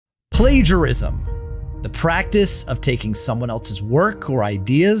Plagiarism, the practice of taking someone else's work or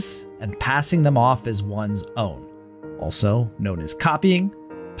ideas and passing them off as one's own, also known as copying,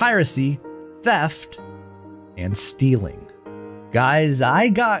 piracy, theft, and stealing. Guys, I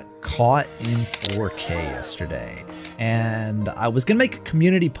got caught in 4K yesterday, and I was gonna make a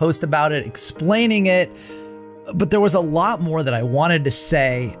community post about it, explaining it, but there was a lot more that I wanted to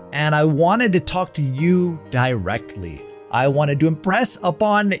say, and I wanted to talk to you directly. I wanted to impress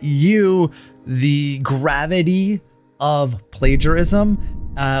upon you the gravity of plagiarism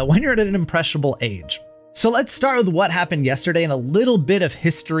when you're at an impressionable age. So let's start with what happened yesterday and a little bit of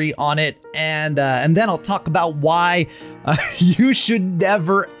history on it, and then I'll talk about why you should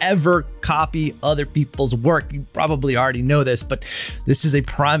never ever copy other people's work. You probably already know this, but this is a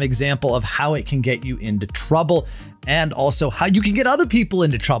prime example of how it can get you into trouble and also how you can get other people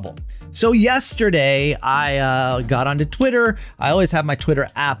into trouble. So yesterday, I got onto Twitter. I always have my Twitter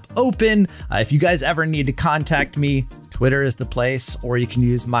app open. If you guys ever need to contact me, Twitter is the place, or you can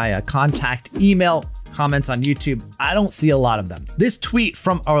use my contact email. Comments on YouTube, I don't see a lot of them. This tweet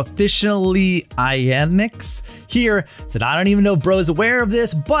from officially Ienix here said, I don't even know if bro is aware of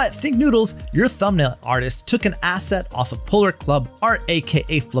this, but Thinknoodles, your thumbnail artist, took an asset off of Polar Club Art,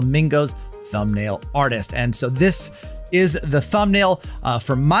 aka Flamingo's thumbnail artist. And so this is the thumbnail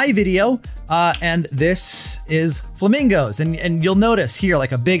for my video, and this is Flamingo's. And you'll notice here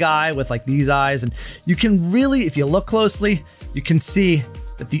like a big eye with like these eyes, and you can really, if you look closely, you can see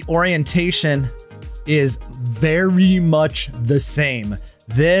that the orientation is very much the same.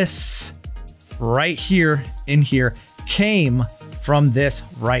 This right here in here came from this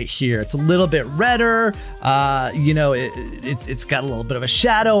right here. It's a little bit redder, you know, it's got a little bit of a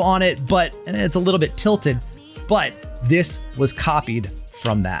shadow on it, but it's a little bit tilted, but this was copied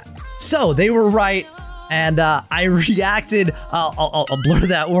from that. So they were right. And I reacted, I'll blur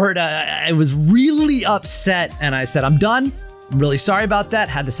that word. I was really upset and I said, I'm done. I'm really sorry about that.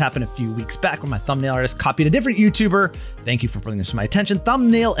 Had this happen a few weeks back when my thumbnail artist copied a different YouTuber. Thank you for bringing this to my attention.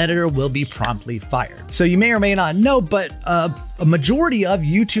 Thumbnail editor will be promptly fired. So you may or may not know, but a majority of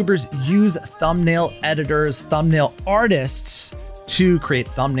YouTubers use thumbnail editors, thumbnail artists to create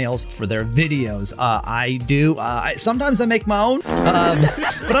thumbnails for their videos. I do. Sometimes I make my own,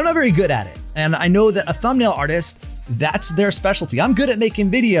 but I'm not very good at it. And I know that a thumbnail artist, that's their specialty. I'm good at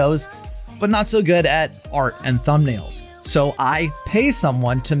making videos, but not so good at art and thumbnails. So I pay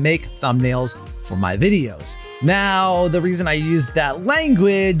someone to make thumbnails for my videos. Now, the reason I used that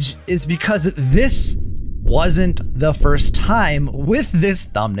language is because this wasn't the first time with this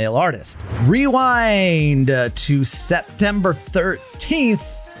thumbnail artist. Rewind to September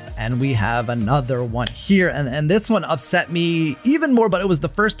 13th, and we have another one here. And this one upset me even more, but it was the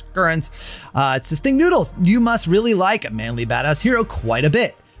first occurrence. It says, Thinknoodles, you must really like a manly badass hero quite a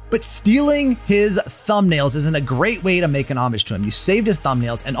bit. But stealing his thumbnails isn't a great way to make an homage to him. You saved his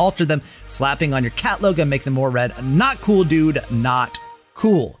thumbnails and altered them, slapping on your cat logo and make them more red. Not cool, dude, not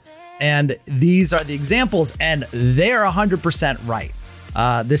cool. And these are the examples, and they're 100% right.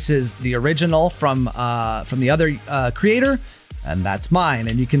 This is the original from the other creator, and that's mine.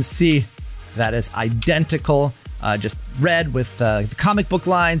 And you can see that is identical, just red with the comic book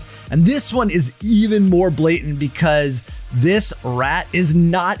lines. And this one is even more blatant because this rat is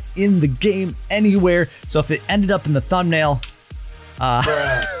not in the game anywhere. So if it ended up in the thumbnail,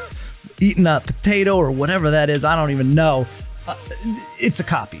 eating a potato or whatever that is, I don't even know. It's a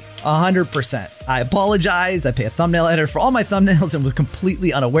copy, 100%. I apologize. I pay a thumbnail editor for all my thumbnails and was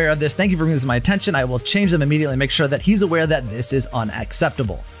completely unaware of this. Thank you for bringing this to my attention. I will change them immediately and make sure that he's aware that this is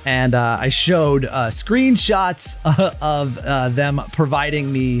unacceptable. And I showed screenshots of them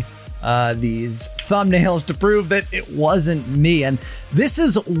providing me these thumbnails to prove that it wasn't me. And this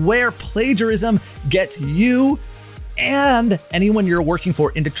is where plagiarism gets you and anyone you're working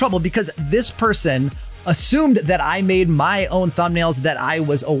for into trouble, because this person assumed that I made my own thumbnails, that I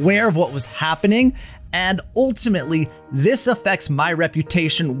was aware of what was happening. And ultimately, this affects my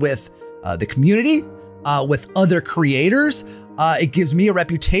reputation with the community, with other creators. It gives me a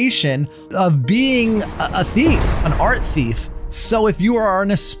reputation of being a thief, an art thief. So if you are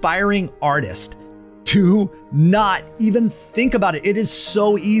an aspiring artist, do not even think about it. It is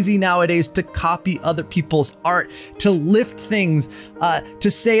so easy nowadays to copy other people's art, to lift things, to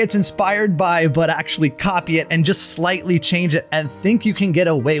say it's inspired by, but actually copy it and just slightly change it and think you can get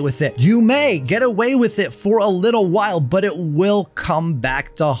away with it. You may get away with it for a little while, but it will come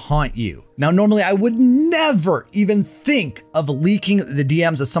back to haunt you. Now, normally I would never even think of leaking the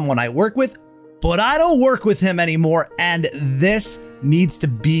DMs of someone I work with, but I don't work with him anymore, and this needs to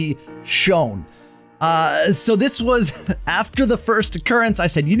be shown. So this was after the first occurrence. I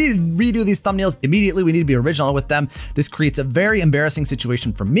said, you need to redo these thumbnails immediately. We need to be original with them. This creates a very embarrassing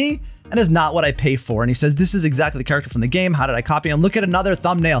situation for me and is not what I pay for. And he says, this is exactly the character from the game. How did I copy him? Look at another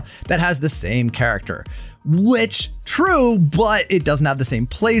thumbnail that has the same character. Which, true, but it doesn't have the same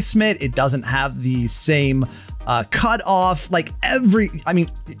placement. It doesn't have the same cutoff. Like I mean,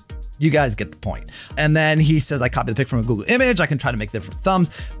 you guys get the point. And then he says, I copied the pic from a Google image. I can try to make different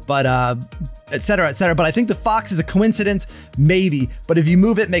thumbs, but et cetera, et cetera. But I think the fox is a coincidence, maybe. But if you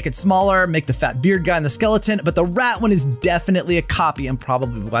move it, make it smaller, make the fat beard guy and the skeleton. But the rat one is definitely a copy and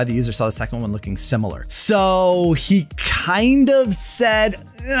probably why the user saw the second one looking similar. So he kind of said,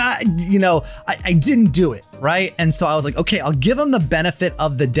 you know, I didn't do it, right? And so I was like, okay, I'll give him the benefit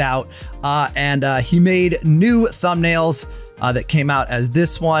of the doubt. And he made new thumbnails that came out as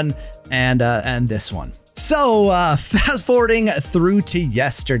this one and this one. So fast forwarding through to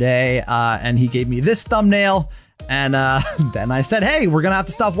yesterday, and he gave me this thumbnail. And then I said, hey, we're gonna have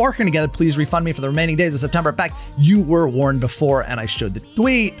to stop working together. Please refund me for the remaining days of September. In fact, you were warned before, and I showed the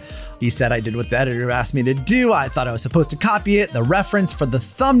tweet. He said I did what the editor asked me to do. I thought I was supposed to copy it, the reference for the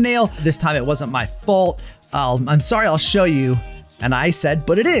thumbnail. This time it wasn't my fault. I'm sorry, I'll show you. And I said,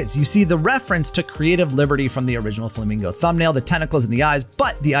 but it is. You see the reference to creative liberty from the original Flamingo thumbnail, the tentacles and the eyes,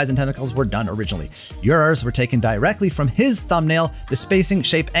 but the eyes and tentacles were done originally. Yours were taken directly from his thumbnail, the spacing,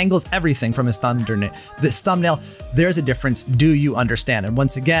 shape, angles, everything from his thumbnail. There's a difference. Do you understand? And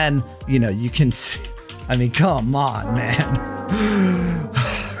once again, you know, you can see, I mean, come on, man.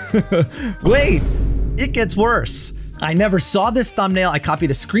 Wait, it gets worse. I never saw this thumbnail. I copied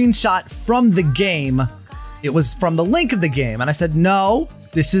a screenshot from the game. It was from the link of the game. And I said, no,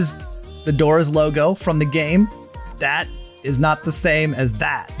 this is the Doors logo from the game. That is not the same as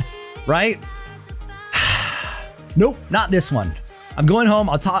that, right? Nope, not this one. I'm going home.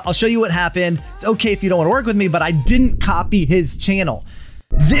 I'll show you what happened. It's okay if you don't want to work with me, but I didn't copy his channel.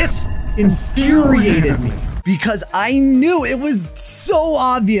 This infuriated me because I knew it was so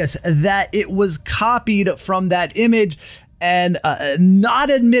obvious that it was copied from that image, and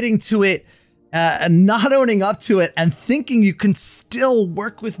not admitting to it, and not owning up to it, and thinking you can still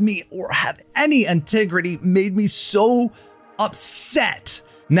work with me or have any integrity made me so upset.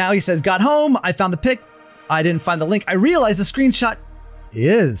 Now he says, got home, I found the pic, I didn't find the link. I realized the screenshot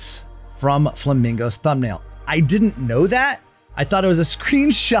is from Flamingo's thumbnail. I didn't know that. I thought it was a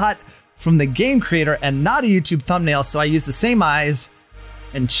screenshot from the game creator and not a YouTube thumbnail, so I used the same eyes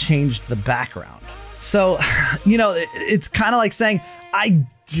and changed the background. So, you know, it's kind of like saying, I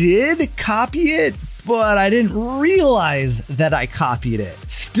did copy it, but I didn't realize that I copied it.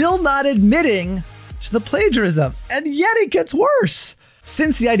 Still not admitting to the plagiarism, and yet it gets worse.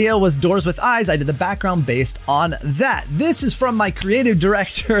 Since the idea was doors with eyes, I did the background based on that. This is from my creative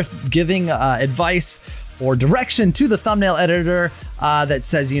director giving advice or direction to the thumbnail editor that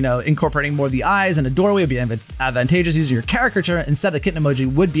says, you know, incorporating more of the eyes and a doorway would be advantageous. Using your caricature instead of the kitten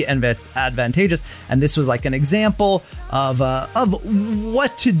emoji would be advantageous. And this was like an example of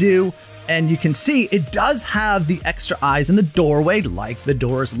what to do. And you can see it does have the extra eyes in the doorway, like the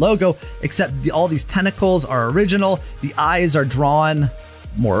Doors logo, except all these tentacles are original. The eyes are drawn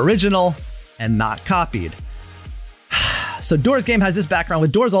more original and not copied. So Doors game has this background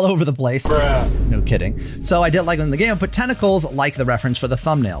with doors all over the place. Bruh. No kidding. So I didn't like in the game, I put tentacles like the reference for the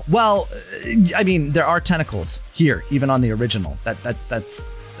thumbnail. Well, I mean, there are tentacles here, even on the original.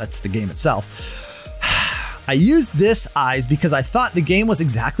 That's the game itself. I used this eyes because I thought the game was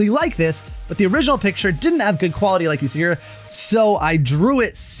exactly like this, but the original picture didn't have good quality like you see here. So I drew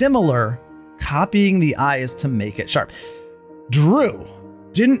it similar, copying the eyes to make it sharp. Drew,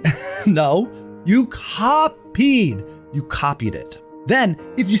 didn't, no, you copied it. Then,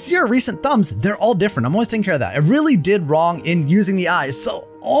 if you see our recent thumbs, they're all different. I'm always taking care of that. I really did wrong in using the eyes, so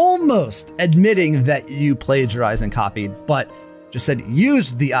almost admitting that you plagiarized and copied, but just said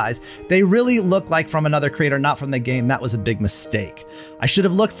use the eyes. They really look like from another creator, not from the game. That was a big mistake. I should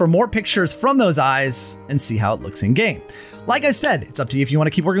have looked for more pictures from those eyes and see how it looks in game. Like I said, it's up to you if you want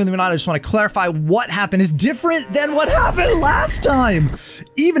to keep working with me or not. I just want to clarify what happened is different than what happened last time.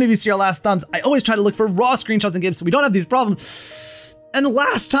 Even if you see our last thumbs, I always try to look for raw screenshots in games so we don't have these problems. And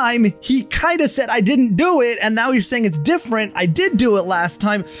last time he kind of said I didn't do it, and now he's saying it's different. I did do it last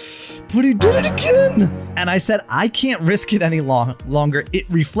time, but he did it again. And I said, I can't risk it any longer. It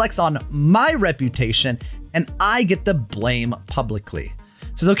reflects on my reputation and I get the blame publicly.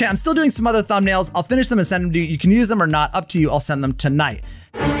 Says, okay, I'm still doing some other thumbnails. I'll finish them and send them to you. You can use them or not, up to you. I'll send them tonight.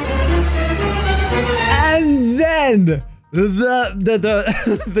 And then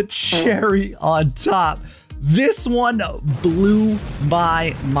the cherry on top. This one blew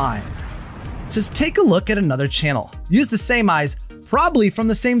my mind. says, take a look at another channel. Use the same eyes, probably from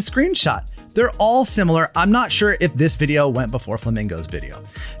the same screenshot. They're all similar. I'm not sure if this video went before Flamingo's video.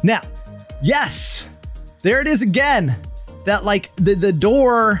 Now, yes, there it is again. That like the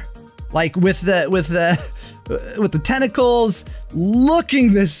door, like with the tentacles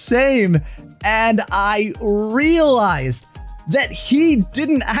looking the same. And I realized that he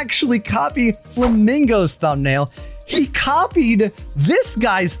didn't actually copy Flamingo's thumbnail. He copied this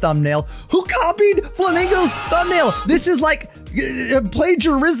guy's thumbnail, who copied Flamingo's thumbnail. This is like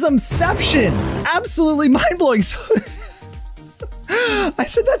plagiarismception. Absolutely mind-blowing. So I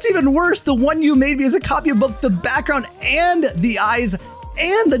said, that's even worse. The one you made me is a copy of both the background and the eyes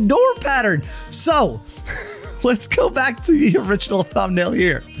and the door pattern. So let's go back to the original thumbnail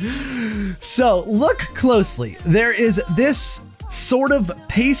here. So look closely. There is this sort of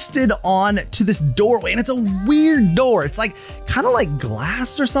pasted on to this doorway, and it's a weird door. It's like kind of like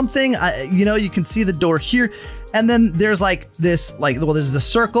glass or something. You know, you can see the door here, and then there's like this, well, there's the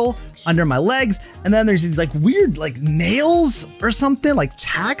circle under my legs, and then there's these like weird like nails or something, like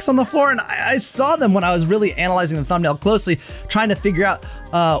tacks on the floor. And I saw them when I was really analyzing the thumbnail closely, trying to figure out,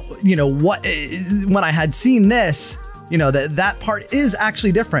 you know, what, when I had seen this, you know, that part is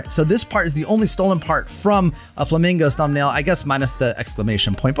actually different. So this part is the only stolen part from a Flamingo's thumbnail, I guess minus the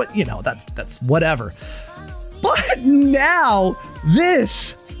exclamation point, but you know, that's whatever. But now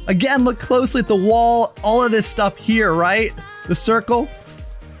this, again, look closely at the wall, all of this stuff here, right? The circle.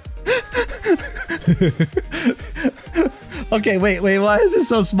 Okay, wait, why is this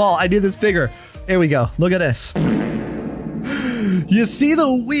so small? I need this bigger. Here we go, look at this. You see the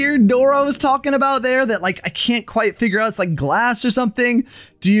weird door I was talking about there that like I can't quite figure out, it's like glass or something?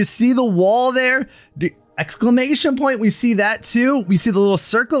 Do you see the wall there? Exclamation point, we see that too. We see the little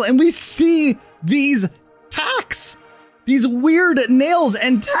circle, and we see these tacks, these weird nails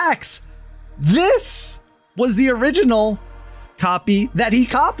and tacks. This was the original copy that he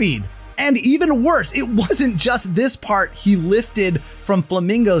copied. And even worse, it wasn't just this part he lifted from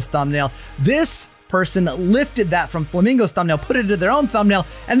Flamingo's thumbnail. This person lifted that from Flamingo's thumbnail, put it into their own thumbnail,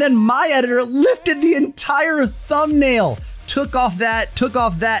 and then my editor lifted the entire thumbnail, took off that,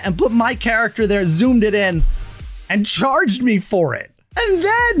 and put my character there, zoomed it in, and charged me for it. And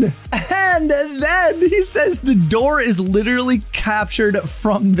then he says the door is literally captured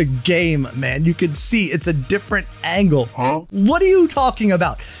from the game, man. You can see it's a different angle. Huh? What are you talking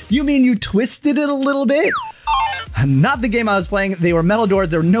about? You mean you twisted it a little bit? Not the game I was playing. They were metal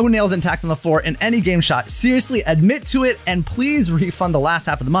doors. There were no nails intact on the floor in any game shot. Seriously, admit to it, and please refund the last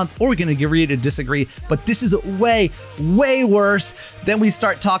half of the month, or we're gonna agree to disagree. But this is way worse. Then we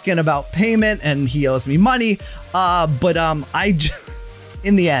start talking about payment, and he owes me money.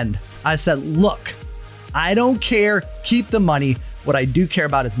 In the end, I said, look, I don't care. Keep the money. What I do care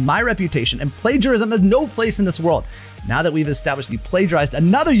about is my reputation, and plagiarism has no place in this world. Now that we've established you plagiarized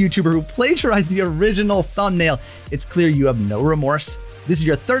another YouTuber who plagiarized the original thumbnail, it's clear you have no remorse. This is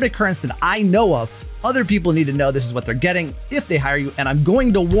your third occurrence that I know of. Other people need to know this is what they're getting if they hire you, and I'm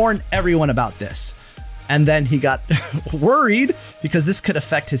going to warn everyone about this. And then he got worried because this could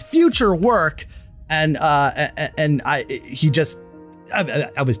affect his future work, and I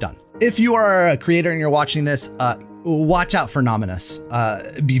was done. If you are a creator and you're watching this, watch out for Nominous.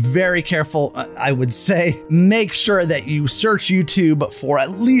 Be very careful, I would say. Make sure that you search YouTube for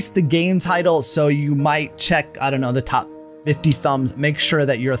at least the game title, so you might check, I don't know, the top 50 thumbs. Make sure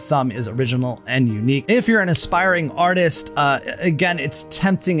that your thumb is original and unique. If you're an aspiring artist, again, it's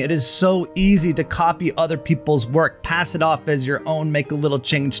tempting. It is so easy to copy other people's work, pass it off as your own, make a little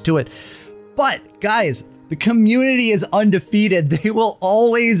change to it. But guys, the community is undefeated. They will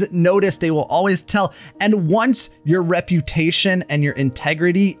always notice, they will always tell. And once your reputation and your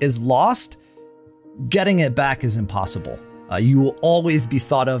integrity is lost, getting it back is impossible. You will always be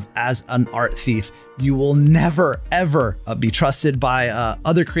thought of as an art thief. You will never, ever be trusted by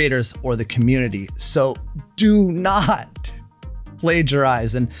other creators or the community. So do not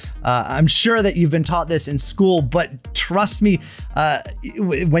plagiarize. And I'm sure that you've been taught this in school, but trust me,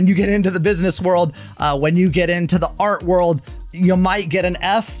 when you get into the business world, when you get into the art world, you might get an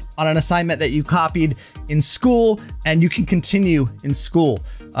F on an assignment that you copied in school, and you can continue in school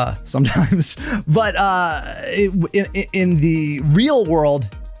sometimes. But in the real world,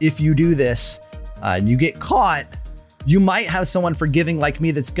 if you do this and you get caught, you might have someone forgiving like me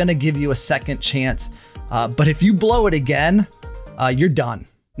that's gonna give you a second chance. But if you blow it again, you're done.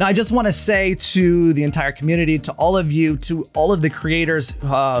 Now, I just want to say to the entire community, to all of you, to all of the creators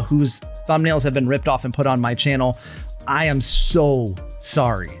whose thumbnails have been ripped off and put on my channel, I am so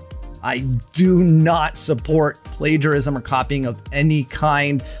sorry. I do not support plagiarism or copying of any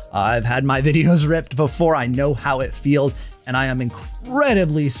kind. I've had my videos ripped before. I know how it feels, and I am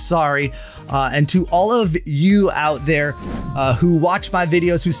incredibly sorry. And to all of you out there who watch my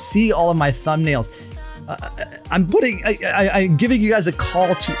videos, who see all of my thumbnails, I'm giving you guys a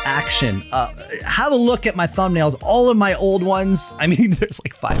call to action. Have a look at my thumbnails, all of my old ones. I mean, there's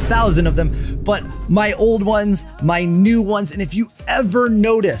like 5,000 of them, but my old ones, my new ones. And if you ever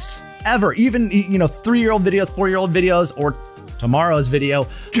notice, even, 3-year-old videos, 4-year-old videos, or tomorrow's video,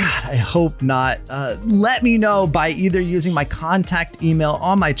 God, I hope not. Let me know by either using my contact email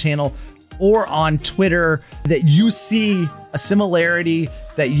on my channel or on Twitter that you see a similarity,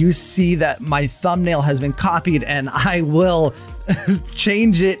 that you see that my thumbnail has been copied, and I will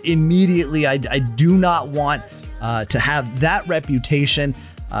change it immediately. I do not want to have that reputation.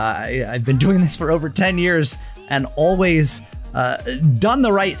 I've been doing this for over 10 years and always done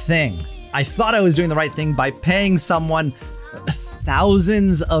the right thing. I thought I was doing the right thing by paying someone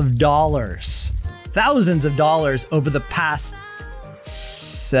thousands of dollars over the past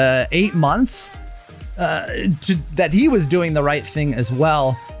 8 months that he was doing the right thing as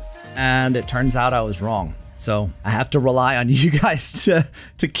well. And it turns out I was wrong. So I have to rely on you guys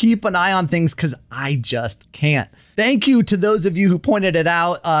to keep an eye on things, because I just can't. Thank you to those of you who pointed it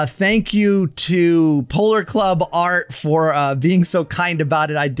out. Thank you to Polar Club Art for being so kind about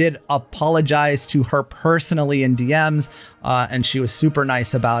it. I did apologize to her personally in DMs, and she was super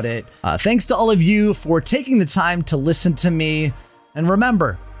nice about it. Thanks to all of you for taking the time to listen to me. And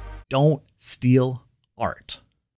remember, don't steal art.